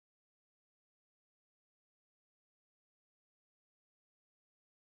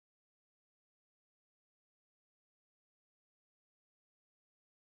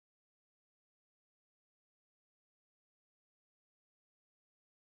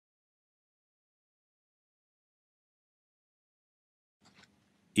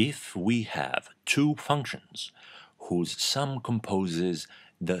If we have two functions whose sum composes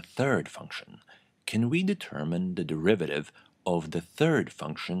the third function, can we determine the derivative of the third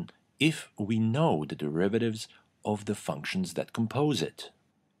function if we know the derivatives of the functions that compose it?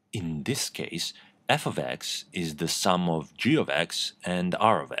 In this case, f of x is the sum of g of x and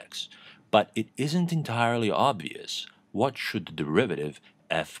r of x, but it isn't entirely obvious what should the derivative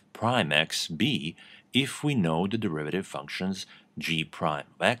f prime x be if we know the derivative functions g prime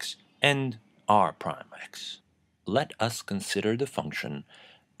of x and r prime of x. Let us consider the function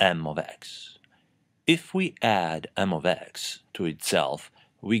m of x. If we add m of x to itself,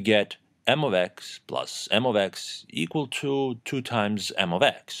 we get m of x plus m of x equal to 2 times m of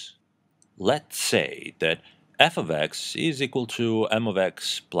x. Let's say that f of x is equal to m of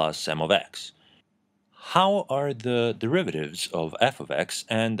x plus m of x. How are the derivatives of f of x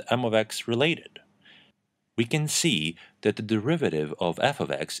and m of x related? We can see that the derivative of f of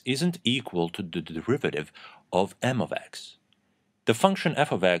x isn't equal to the derivative of m of x. The function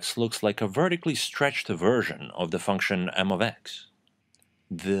f of x looks like a vertically stretched version of the function m of x.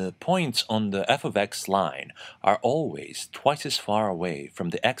 The points on the f of x line are always twice as far away from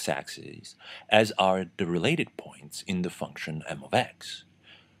the x-axis as are the related points in the function m of x.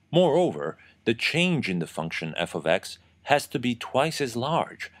 Moreover, the change in the function f of x has to be twice as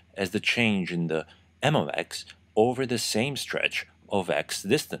large as the change in the m of x over the same stretch of x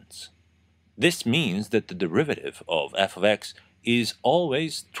distance. This means that the derivative of f of x is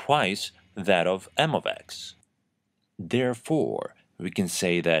always twice that of m of x. Therefore, we can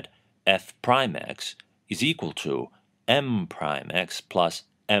say that f prime x is equal to m prime x plus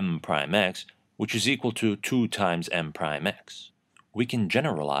m prime x, which is equal to 2 times m prime x. We can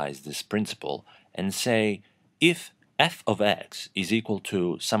generalize this principle and say if f of x is equal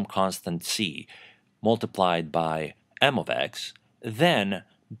to some constant c multiplied by m of x, then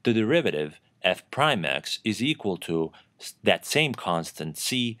the derivative f prime x is equal to that same constant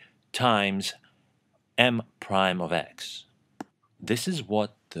c times m prime of x. This is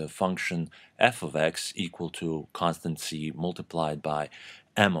what the function f of x equal to constant c multiplied by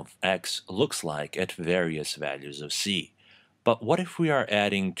m of x looks like at various values of c. But what if we are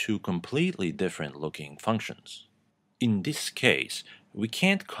adding two completely different looking functions? In this case, we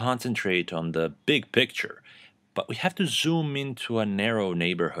can't concentrate on the big picture, but we have to zoom into a narrow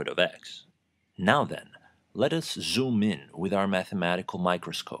neighborhood of x. Now then, let us zoom in with our mathematical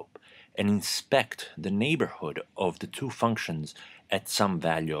microscope and inspect the neighborhood of the two functions at some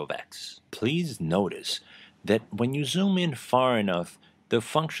value of x. Please notice that when you zoom in far enough, the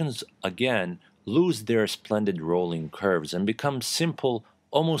functions again lose their splendid rolling curves and become simple,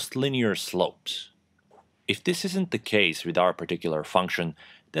 almost linear slopes. If this isn't the case with our particular function,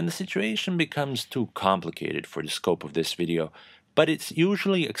 then the situation becomes too complicated for the scope of this video, but it's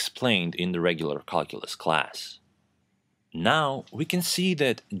usually explained in the regular calculus class. Now we can see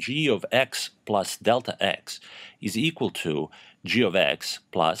that g of x plus delta x is equal to g of x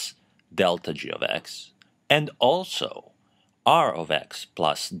plus delta g of x, and also r of x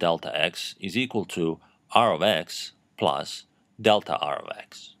plus delta x is equal to r of x plus delta r of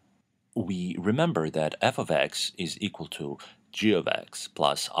x. We remember that f of x is equal to g of x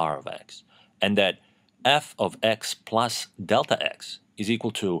plus r of x, and that f of x plus delta x is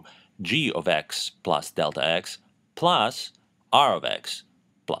equal to g of x plus delta x plus r of x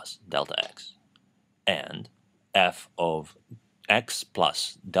plus delta x. And f of x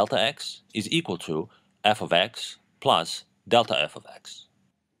plus delta x is equal to f of x plus delta f of x.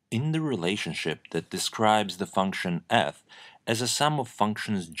 In the relationship that describes the function f as a sum of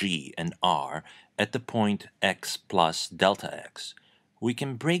functions g and r at the point x plus delta x, we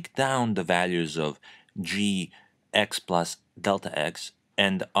can break down the values of g x plus delta x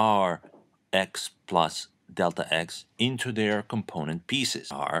and r x plus delta x into their component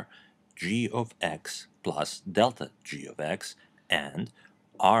pieces are g of x plus delta g of x and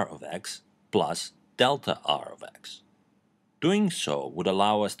r of x plus delta r of x. Doing so would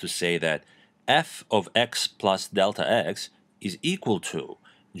allow us to say that f of x plus delta x is equal to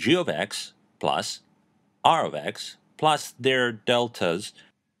g of x plus r of x plus their deltas,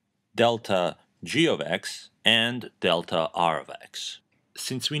 delta g of x and delta r of x.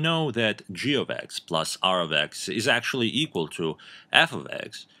 Since we know that g of x plus r of x is actually equal to f of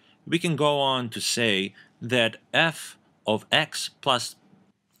x, we can go on to say that f of x plus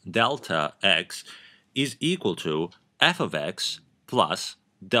delta x is equal to f of x plus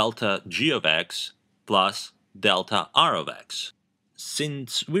delta g of x plus delta r of x.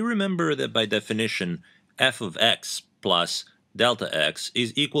 Since we remember that by definition f of x plus delta x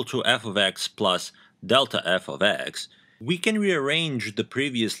is equal to f of x plus delta f of x, We can rearrange the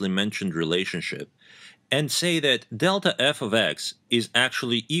previously mentioned relationship and say that delta f of x is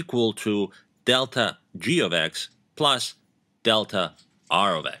actually equal to delta g of x plus delta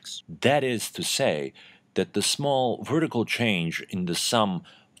r of x. That is to say that the small vertical change in the sum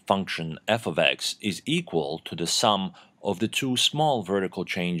function f of x is equal to the sum of the two small vertical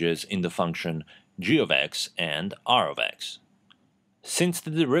changes in the function g of x and r of x. Since the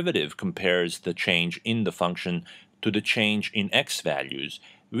derivative compares the change in the function to the change in x values,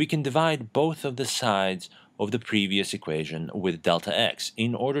 we can divide both of the sides of the previous equation with delta x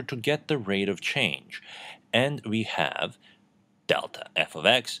in order to get the rate of change, and we have delta f of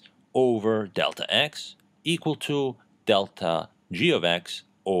x over delta x equal to delta g of x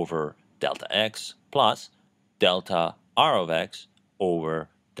over delta x plus delta r of x over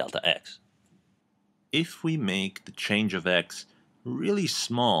delta x. If we make the change of x really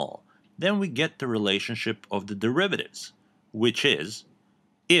small, then we get the relationship of the derivatives, which is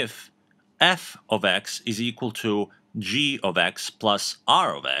if f of x is equal to g of x plus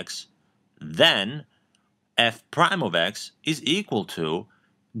r of x, then f prime of x is equal to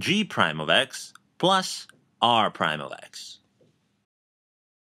g prime of x plus r prime of x.